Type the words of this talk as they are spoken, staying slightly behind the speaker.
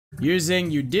You're saying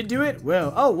you did do it?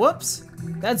 Well, oh, whoops.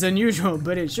 That's unusual,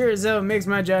 but it sure as hell makes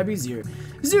my job easier.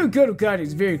 This new code of conduct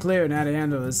is very clear on how to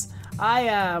handle this.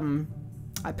 I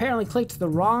apparently clicked the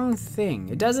wrong thing.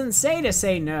 It doesn't say to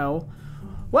say no.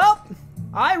 Well,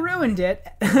 I ruined it.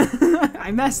 I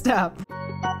messed up.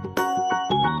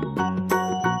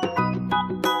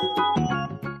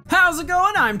 How's it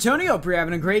going? I'm Tony. Hope you're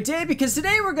having a great day, because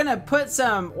today we're gonna put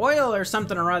some oil or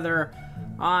something or other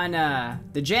on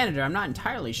the janitor. I'm not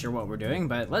entirely sure what we're doing,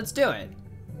 but let's do it.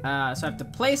 So I have to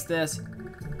place this.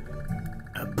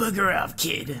 Bugger off,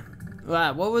 kid.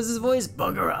 What was his voice?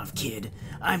 Bugger off, kid.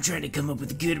 I'm trying to come up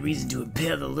with a good reason to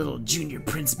impale the little junior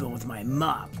principal with my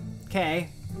mop. Okay.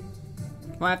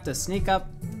 Do I have to sneak up?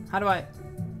 How do I?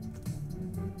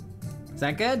 Is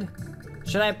that good?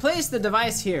 Should I place the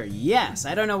device here? Yes.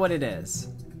 I don't know what it is.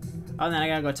 Oh, and then I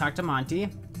gotta go talk to Monty.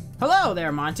 Hello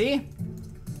there, Monty.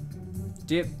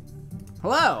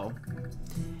 Hello.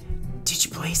 Did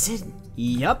you place it?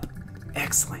 Yup.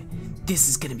 Excellent. This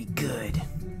is gonna be good.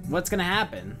 What's gonna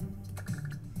happen?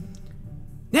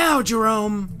 Now,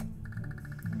 Jerome!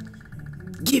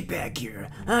 Get back here.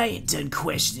 I ain't done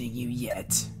questioning you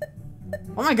yet.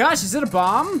 Oh my gosh, is it a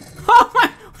bomb? Oh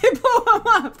my, we blew him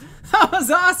up! That was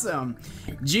awesome!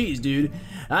 Jeez, dude.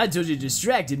 I told you to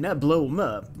distract him, not blow him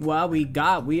up. Well, we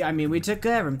took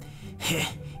care of him.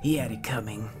 He had it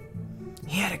coming.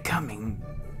 He had it coming.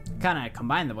 Kinda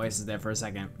combined the voices there for a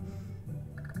second.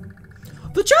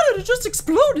 The janitor just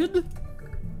exploded!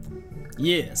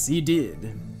 Yes, he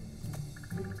did.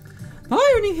 The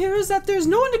irony here is that there's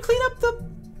no one to clean up the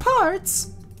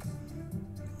parts.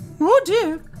 Oh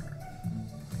dear.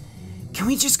 Can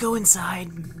we just go inside?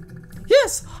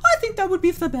 Yes, I think that would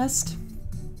be the best.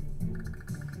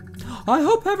 I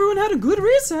hope everyone had a good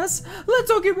recess.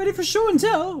 Let's all get ready for show and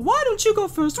tell. Why don't you go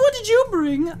first? What did you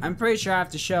bring? I'm pretty sure I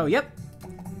have to show. Yep.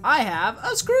 I have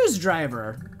a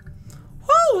screwdriver.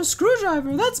 Oh, a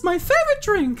screwdriver. That's my favorite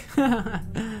drink. The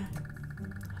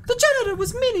janitor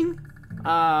was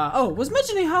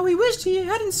mentioning how he wished he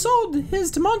hadn't sold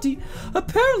his to Monty.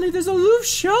 Apparently there's a loose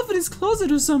shelf in his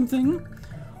closet or something.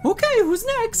 Okay, who's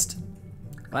next?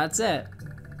 Well, that's it.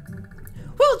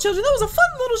 Well, children, that was a fun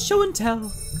little show and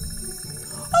tell.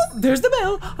 Oh, there's the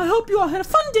bell. I hope you all had a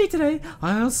fun day today.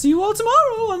 I'll see you all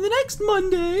tomorrow on the next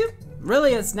Monday.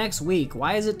 Really, it's next week.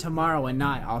 Why is it tomorrow and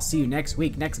not I'll see you next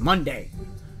week, next Monday?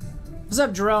 What's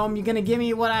up, Jerome? You gonna give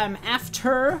me what I'm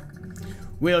after?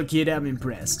 Well, kid, I'm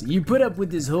impressed. You put up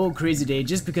with this whole crazy day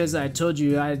just because I told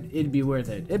you it'd be worth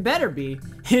it. It better be.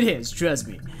 It is, trust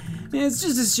me. It's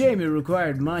just a shame it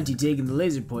required Monty taking the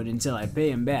laser point until I pay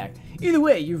him back. Either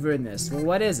way, you've earned this. Well,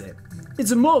 what is it?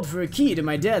 It's a mold for a key to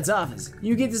my dad's office.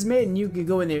 You get this made and you can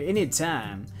go in there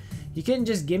anytime. You couldn't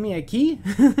just give me a key?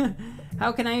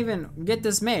 How can I even get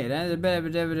this made?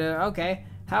 Okay.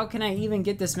 How can I even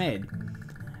get this made?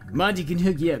 Monty can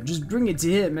hook you up. Just bring it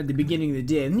to him at the beginning of the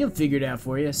day and he'll figure it out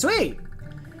for you. Sweet!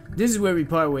 This is where we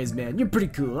part ways, man. You're pretty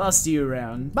cool. I'll see you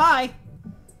around. Bye!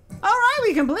 Alright,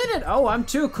 we completed! Oh, I'm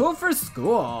too cool for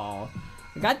school.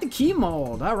 I got the key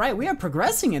mold. Alright, we are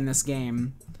progressing in this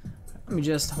game. Let me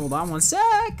just hold on one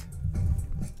sec.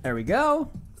 There we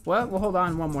go. Well, we'll hold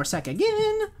on one more sec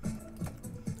again.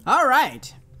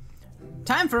 Alright.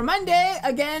 Time for Monday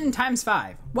again times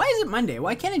 5. Why is it Monday?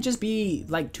 Why can't it just be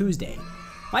like Tuesday?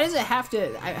 Why does it have to,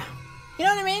 you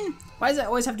know what I mean? Why does it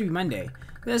always have to be Monday?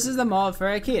 This is the mold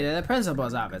for a key to the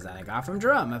principal's office that I got from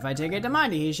Jerome. If I take it to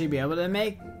Monty, he should be able to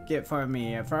make it for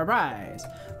me for a prize.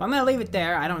 Well, I'm gonna leave it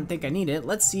there. I don't think I need it.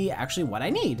 Let's see actually what I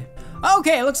need.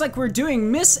 Okay, it looks like we're doing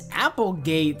Miss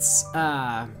Applegate's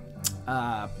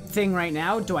thing right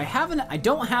now. I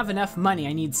don't have enough money.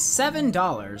 I need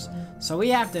 $7. So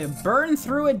we have to burn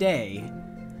through a day.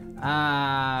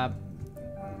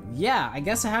 Yeah, I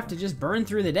guess I have to just burn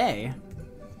through the day.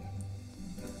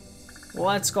 Well,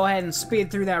 let's go ahead and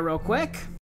speed through that real quick.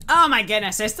 Oh my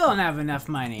goodness, I still don't have enough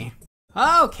money.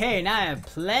 Okay, now I have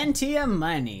plenty of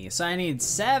money. So I need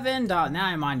 $7. Now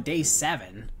I'm on day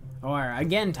 7. Or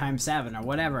again, times 7, or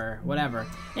whatever.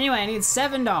 Anyway, I need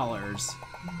 $7.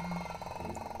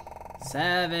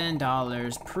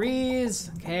 $7,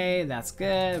 please. Okay, that's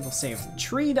good. We'll save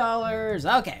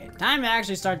 $3. Okay, time to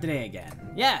actually start the day again.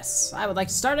 Yes, I would like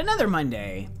to start another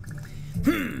Monday.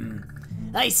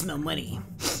 I smell money.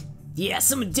 Yeah,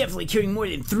 someone definitely carrying more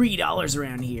than $3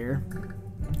 around here.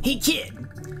 Hey kid,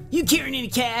 you carrying any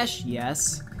cash?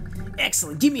 Yes.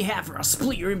 Excellent, give me half or I'll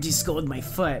split your empty skull with my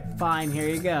foot. Fine, here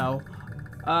you go.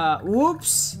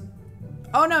 Whoops.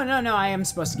 Oh, no, I am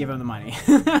supposed to give him the money.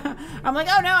 I'm like,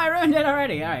 oh no, I ruined it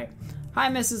already. All right. Hi,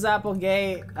 Mrs.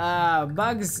 Applegate.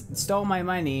 Bugs stole my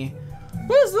money.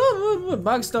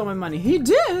 Bugs stole my money. He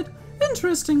did?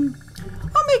 Interesting.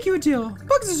 I'll make you a deal.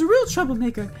 Bugs is a real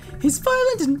troublemaker. He's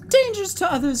violent and dangerous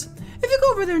to others. If you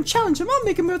go over there and challenge him, I'll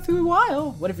make him worth your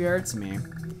while. What if he hurts me?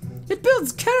 It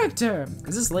builds character.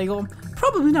 Is this legal?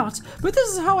 Probably not, but this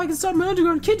is how I can start my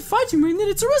underground kid fighting ring, and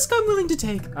it's a risk I'm willing to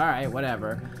take. Alright,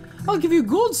 whatever. I'll give you a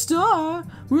gold star.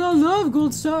 We all love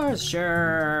gold stars.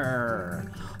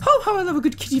 Sure. Oh, how I love a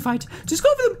good kitty fight. Just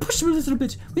go over them and push him a little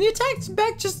bit. When he attacks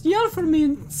back, just yell for me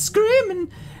and scream and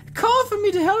call for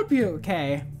me to help you.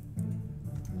 Okay.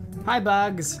 Hi,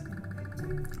 Bugs.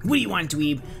 What do you want,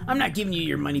 dweeb? I'm not giving you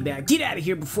your money back. Get out of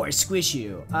here before I squish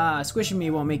you. Squishing me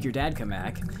won't make your dad come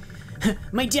back.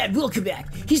 My dad will come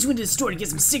back. He's went to the store to get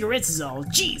some cigarettes is all.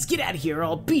 Jeez, get out of here or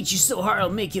I'll beat you so hard I'll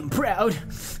make him proud.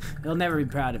 He'll never be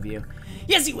proud of you.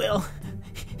 Yes, he will.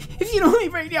 If you don't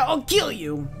leave right now, I'll kill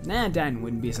you. Nah, dying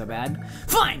wouldn't be so bad.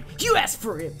 Fine, you asked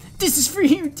for it. This is for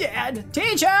you, Dad.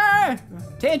 Teacher!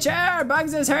 Teacher!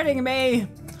 Bugs is hurting me.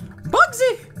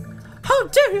 Bugsy! How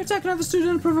dare you attack another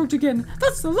student unprovoked again?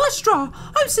 That's the last straw.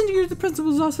 I'm sending you to the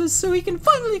principal's office so he can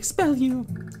finally expel you.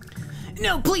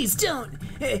 No, please don't.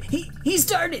 He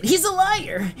started. He's a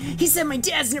liar. He said my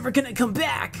dad's never gonna come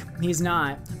back. He's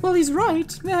not. Well, he's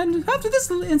right. And after this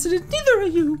little incident, neither are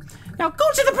you. Now go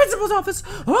to the principal's office,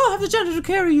 or I'll have the janitor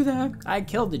carry you there. I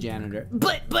killed the janitor.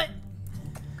 But...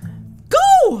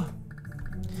 Go!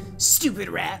 Stupid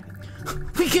rat.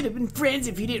 We could have been friends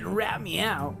if you didn't rat me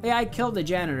out. Yeah, I killed the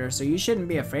janitor, so you shouldn't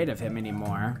be afraid of him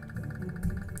anymore.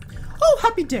 Oh,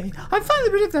 happy day. I'm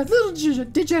finally rid of that little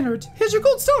degenerate. Here's your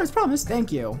gold star as promised.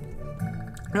 Thank you.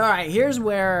 Alright, here's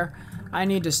where I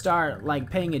need to start, like,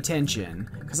 paying attention.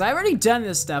 Because I've already done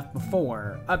this stuff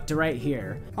before, up to right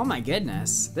here. Oh my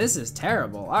goodness, this is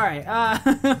terrible. Alright, Now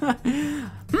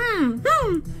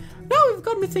you've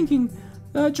got me thinking.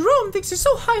 Jerome thinks he's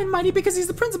so high and mighty because he's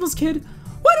the principal's kid.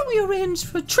 Why don't we arrange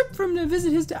for a trip for him to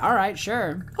visit his dad? Alright,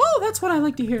 sure. Oh, that's what I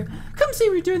like to hear. Come see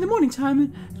me during the morning time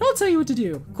and I'll tell you what to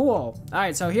do. Cool.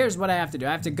 Alright, so here's what I have to do.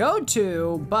 I have to go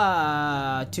to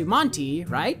Monty,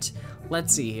 right?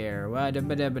 Let's see here.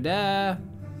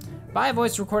 Buy a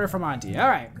voice recorder from Monty.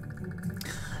 Alright.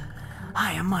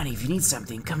 Hi, I'm Monty. If you need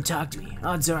something, come talk to me.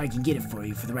 Odds are I can get it for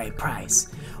you for the right price.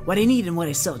 What I need and what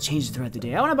I sell changes throughout the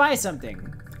day. I want to buy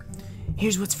something.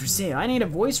 Here's what's for sale. I need a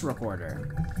voice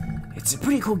recorder. It's a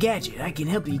pretty cool gadget. I can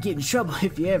help you get in trouble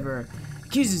if he ever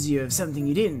accuses you of something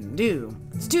you didn't do.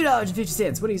 It's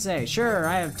 $2.50. What do you say? Sure,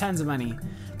 I have tons of money.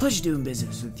 Pleasure doing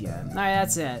business with you. Alright,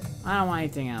 that's it. I don't want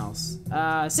anything else.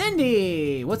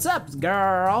 Cindy! What's up,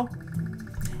 girl?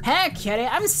 Hey, kitty,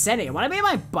 I'm Cindy. Wanna be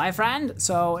my boyfriend?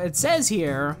 So, it says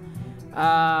here,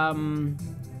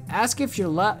 ask if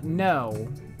you're no.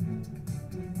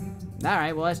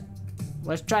 Alright, well,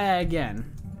 let's try that again.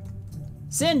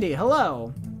 Cindy,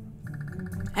 hello.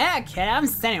 Hey, kid, I'm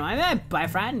Cindy. Wanna be my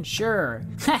boyfriend? Sure.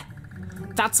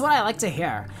 That's what I like to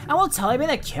hear. And we'll totally be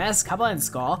the cutest couple in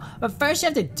school, but first you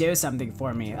have to do something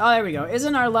for me. Oh, there we go.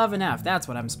 Isn't our love enough? That's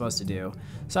what I'm supposed to do.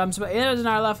 So isn't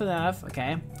our love enough?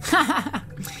 Okay.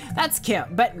 That's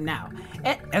cute, but no,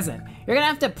 it isn't. You're gonna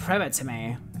have to prove it to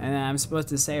me. And then I'm supposed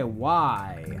to say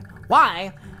why.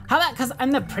 Why? How about because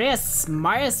I'm the prettiest,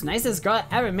 smartest, nicest girl I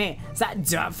ever met? Does that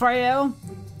do it for you?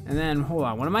 And then, hold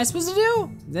on, what am I supposed to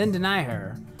do? Then deny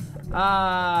her.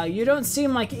 You don't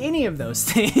seem like any of those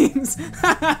things.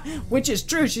 Which is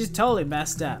true, she's totally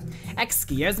messed up.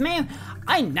 Excuse me?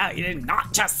 I know you did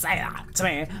not just say that to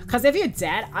me, because if you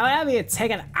did, I would have you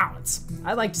taken out.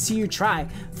 I'd like to see you try.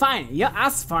 Fine, you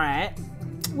asked for it.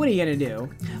 What are you gonna do?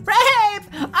 Rape!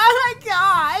 Oh my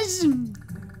gosh!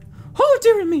 Oh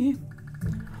dear me.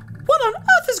 What on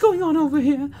earth is going on over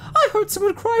here? I heard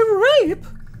someone cry rape.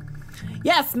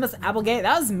 Yes, Miss Applegate,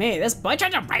 that was me. This boy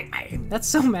tried to rape me. That's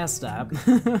so messed up.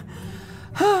 Cindy,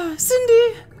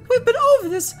 we've been over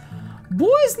this.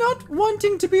 Boys not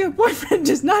wanting to be a boyfriend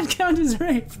does not count as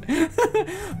rape.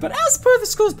 But as per the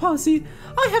school's policy,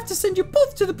 I have to send you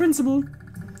both to the principal.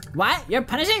 What? You're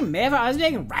punishing me for I was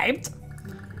being raped?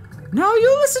 Now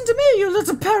you listen to me, you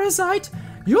little parasite.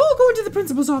 You're going to the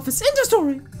principal's office. End of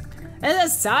story.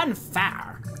 This is so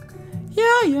unfair.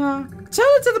 Yeah. Tell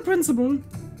it to the principal.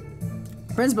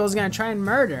 Principal's gonna try and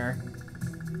murder.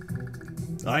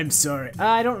 I'm sorry.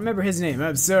 I don't remember his name.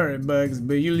 I'm sorry, Bugs,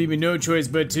 but you leave me no choice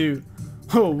but to...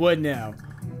 Oh, what now?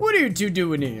 What are you two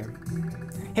doing here?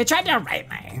 He tried to rape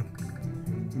me.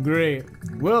 Great.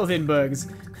 Well then, Bugs,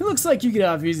 it looks like you get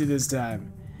off easy this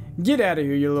time. Get out of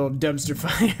here, you little dumpster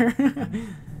fire.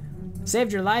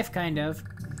 Saved your life, kind of.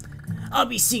 I'll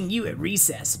be seeing you at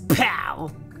recess,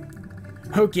 pal.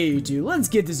 Okay, you two, let's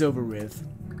get this over with.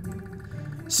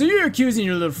 So you're accusing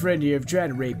your little friend here of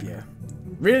trying to rape you.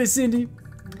 Really, Cindy?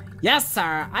 Yes,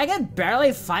 sir. I could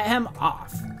barely fight him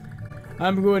off.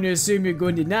 I'm going to assume you're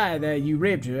going to deny that you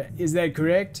raped her. Is that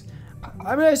correct?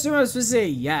 I'm gonna assume I'm supposed to say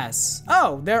yes.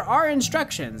 Oh, there are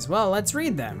instructions. Well, let's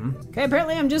read them. Okay,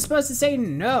 apparently I'm just supposed to say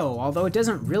no, although it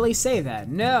doesn't really say that.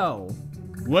 No.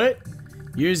 What?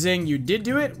 You're saying you did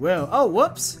do it? Well, Oh,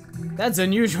 whoops. that's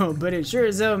unusual, but it sure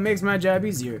as hell makes my job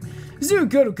easier. The Zoo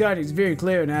Code of Conduct is very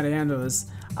clear on how to handle this.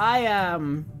 I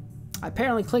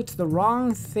apparently clicked the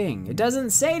wrong thing. It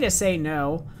doesn't say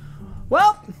no.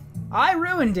 Well, I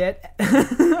ruined it.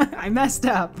 I messed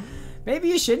up. Maybe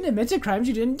you shouldn't admit to crimes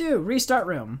you didn't do. Restart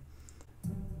room.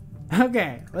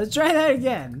 Okay, let's try that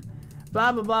again.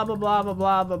 Blah, blah, blah, blah, blah, blah,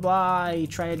 blah, blah, blah. He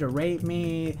tried to rape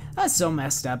me. That's so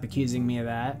messed up, accusing me of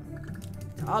that.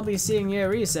 I'll be seeing you at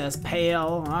recess,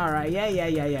 pale. All right,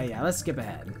 yeah. Let's skip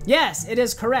ahead. Yes, it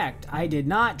is correct. I did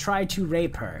not try to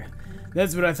rape her.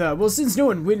 That's what I thought. Well, since no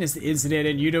one witnessed the incident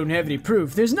and you don't have any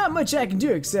proof, there's not much I can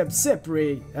do except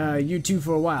separate you two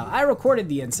for a while. I recorded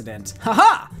the incident.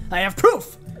 Haha! I have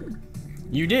proof!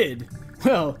 You did?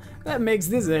 Well, that makes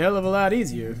this a hell of a lot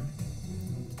easier.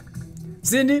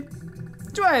 Cindy,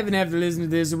 do I even have to listen to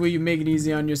this, or will you make it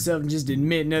easy on yourself and just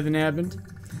admit nothing happened?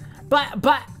 But,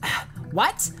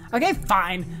 what? Okay,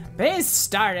 fine. But he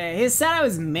started. He said I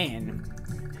was mean.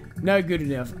 Not good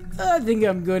enough. I think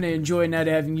I'm gonna enjoy not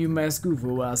having you in my school for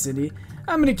a while, Cindy.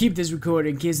 I'm gonna keep this recorded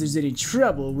in case there's any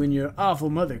trouble when your awful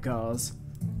mother calls.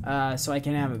 So I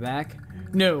can have it back?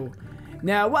 No.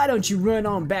 Now, why don't you run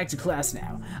on back to class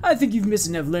now? I think you've missed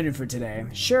enough learning for today.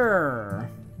 Sure.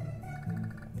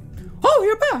 Oh,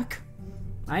 you're back.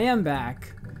 I am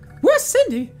back. Where's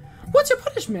Cindy? What's your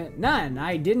punishment? None.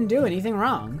 I didn't do anything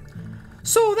wrong.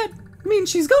 So that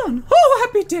means she's gone. Oh,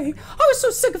 happy day. I was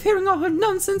so sick of hearing all her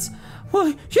nonsense.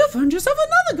 Why, you've earned yourself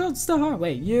another gold star.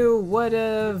 Wait, you would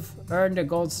have earned a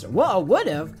gold star. Whoa, would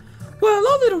have? Well,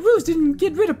 our little ruse didn't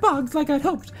get rid of bugs like I'd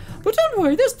hoped. But don't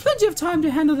worry, there's plenty of time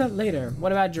to handle that later.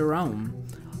 What about Jerome?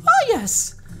 Oh,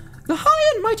 yes. The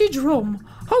high and mighty Jerome.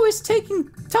 Always talking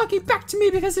back to me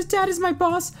because his dad is my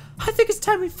boss. I think it's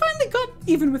time we finally got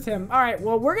even with him. All right,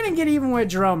 well, we're going to get even with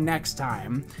Jerome next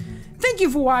time. Thank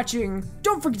you for watching.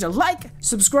 Don't forget to like,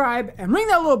 subscribe, and ring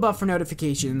that little bell for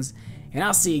notifications. And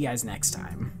I'll see you guys next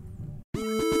time.